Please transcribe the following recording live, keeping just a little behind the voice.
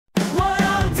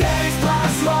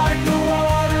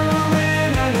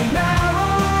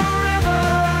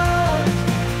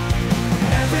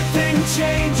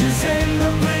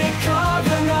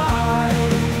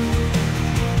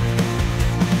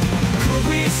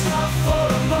Stop for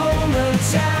a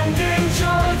moment and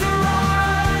enjoy the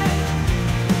ride.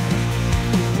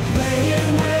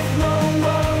 Playing with no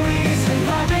worries and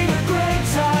having a great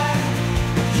time.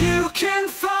 You can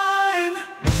find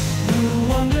new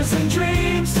wonders and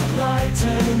dreams to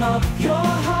lighten up your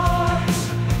heart.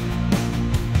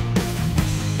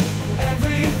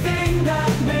 Everything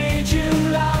that made you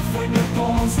laugh when your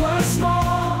bones were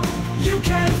small, you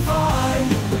can find.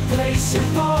 The place you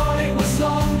thought it was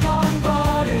long gone,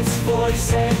 but its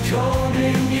voice echoed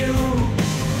in you.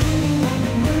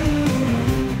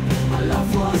 My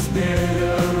love was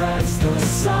bitter as the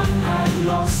sun had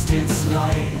lost its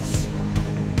light.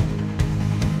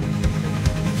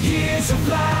 Years of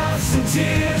laughs and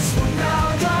tears